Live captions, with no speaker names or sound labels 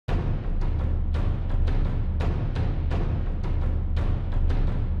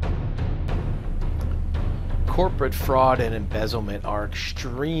Corporate fraud and embezzlement are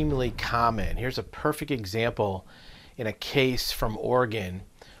extremely common. Here's a perfect example in a case from Oregon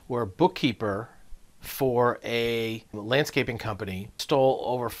where a bookkeeper for a landscaping company stole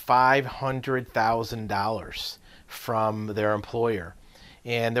over $500,000 from their employer.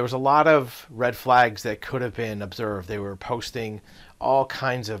 And there was a lot of red flags that could have been observed. They were posting all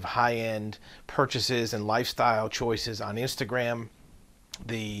kinds of high-end purchases and lifestyle choices on Instagram.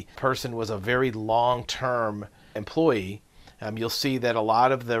 The person was a very long-term employee. You'll see that a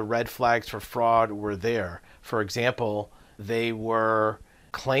lot of the red flags for fraud were there. For example, they were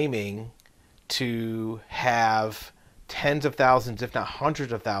claiming to have tens of thousands, if not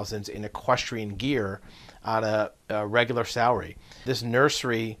hundreds of thousands, in equestrian gear on a regular salary. This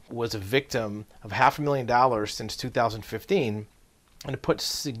nursery was a victim of $500,000 since 2015, and it put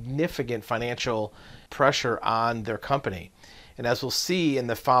significant financial pressure on their company. And as we'll see in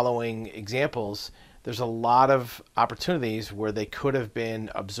the following examples, there's a lot of opportunities where they could have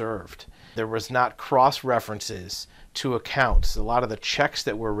been observed. There was not cross-references to accounts. A lot of the checks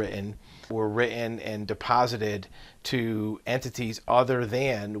that were written and deposited to entities other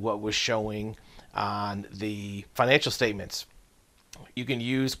than what was showing on the financial statements. You can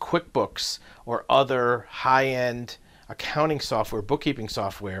use QuickBooks or other high-end accounting software, bookkeeping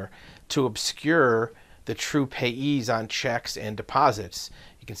software, to obscure the true payees on checks and deposits.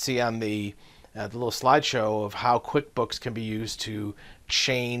 You can see on the little slideshow of how QuickBooks can be used to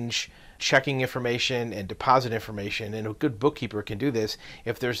change checking information and deposit information, and a good bookkeeper can do this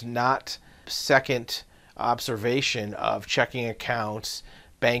if there's not second observation of checking accounts,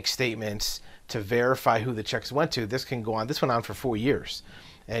 bank statements to verify who the checks went to. This can go on. This went on for 4 years.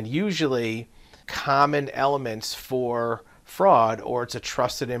 And usually common elements for fraud, or it's a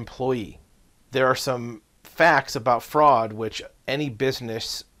trusted employee. There are some facts about fraud which any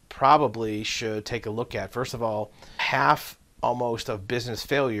business probably should take a look at. First of all, half almost of business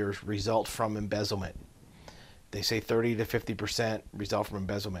failures result from embezzlement. They say 30 to 50% result from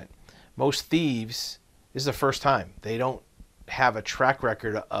embezzlement. Most thieves, this is the first time. They don't have a track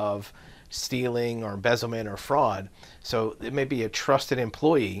record of stealing or embezzlement or fraud. So it may be a trusted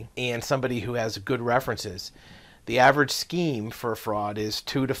employee and somebody who has good references. The average scheme for fraud is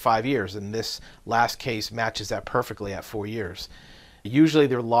 2 to 5 years, and this last case matches that perfectly at 4 years. Usually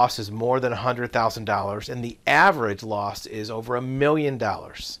their loss is more than $100,000, and the average loss is over $1 million.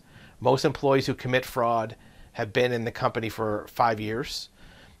 Most employees who commit fraud have been in the company for 5 years.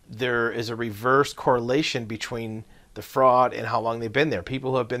 There is a reverse correlation between the fraud and how long they've been there.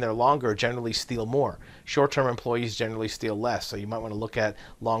 People who have been there longer generally steal more. Short-term employees generally steal less. So you might want to look at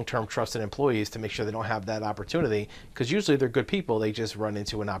long-term trusted employees to make sure they don't have that opportunity, because usually they're good people. They just run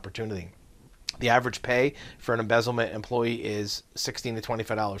into an opportunity. The average pay for an embezzlement employee is $16 to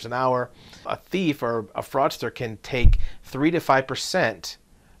 $25 an hour. A thief or a fraudster can take 3 to 5%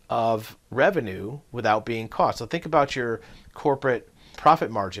 of revenue without being caught. So think about your corporate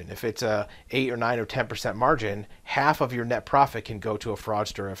profit margin. If it's a 8 or 9 or 10% margin, half of your net profit can go to a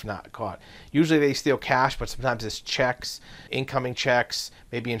fraudster if not caught. Usually they steal cash, but sometimes it's checks, incoming checks,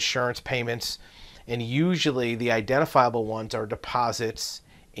 maybe insurance payments, and usually the identifiable ones are deposits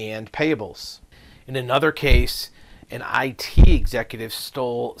and payables. In another case, an IT executive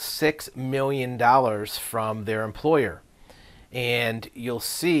stole $6 million from their employer. And you'll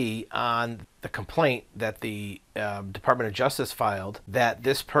see on the complaint that the Department of Justice filed that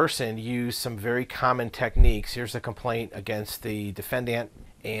this person used some very common techniques. Here's the complaint against the defendant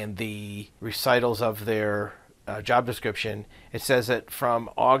and the recitals of their job description. It says that from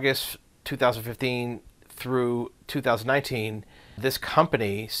August 2015 through 2019, this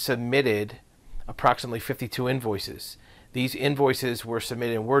company submitted approximately 52 invoices. These invoices were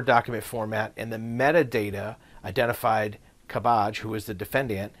submitted in Word document format, and the metadata identified Kabaj, who is the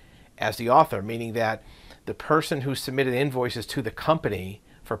defendant, as the author, meaning that the person who submitted invoices to the company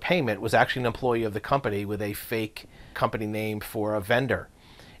for payment was actually an employee of the company with a fake company name for a vendor.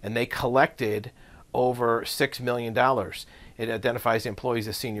 And they collected over $6 million. It identifies the employee as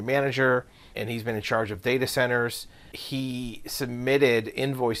a senior manager, and he's been in charge of data centers. He submitted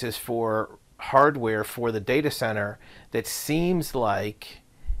invoices for hardware for the data center that seems like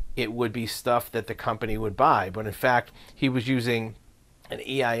it would be stuff that the company would buy, but in fact he was using an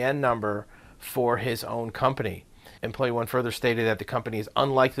EIN number for his own company. Employee 1 further stated that the company is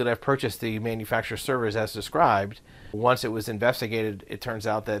unlikely to have purchased the manufacturer's servers as described. Once it was investigated, it turns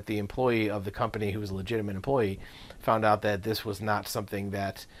out that the employee of the company, who was a legitimate employee, found out that this was not something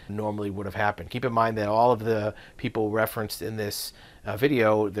that normally would have happened. Keep in mind that all of the people referenced in this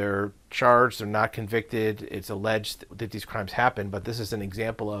video, they're charged, they're not convicted. It's alleged that these crimes happen, but this is an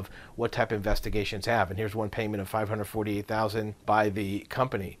example of what type of investigations have. And here's one payment of $548,000 by the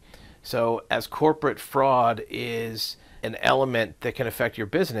company. So as corporate fraud is an element that can affect your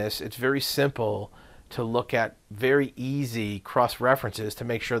business, it's very simple to look at very easy cross-references to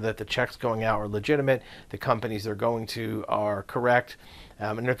make sure that the checks going out are legitimate, the companies they're going to are correct.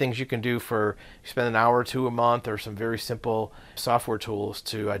 And there are things you can do for spend an hour or two a month, or some very simple software tools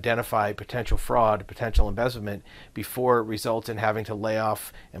to identify potential fraud, potential embezzlement before it results in having to lay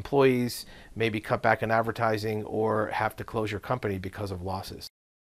off employees, maybe cut back on advertising, or have to close your company because of losses.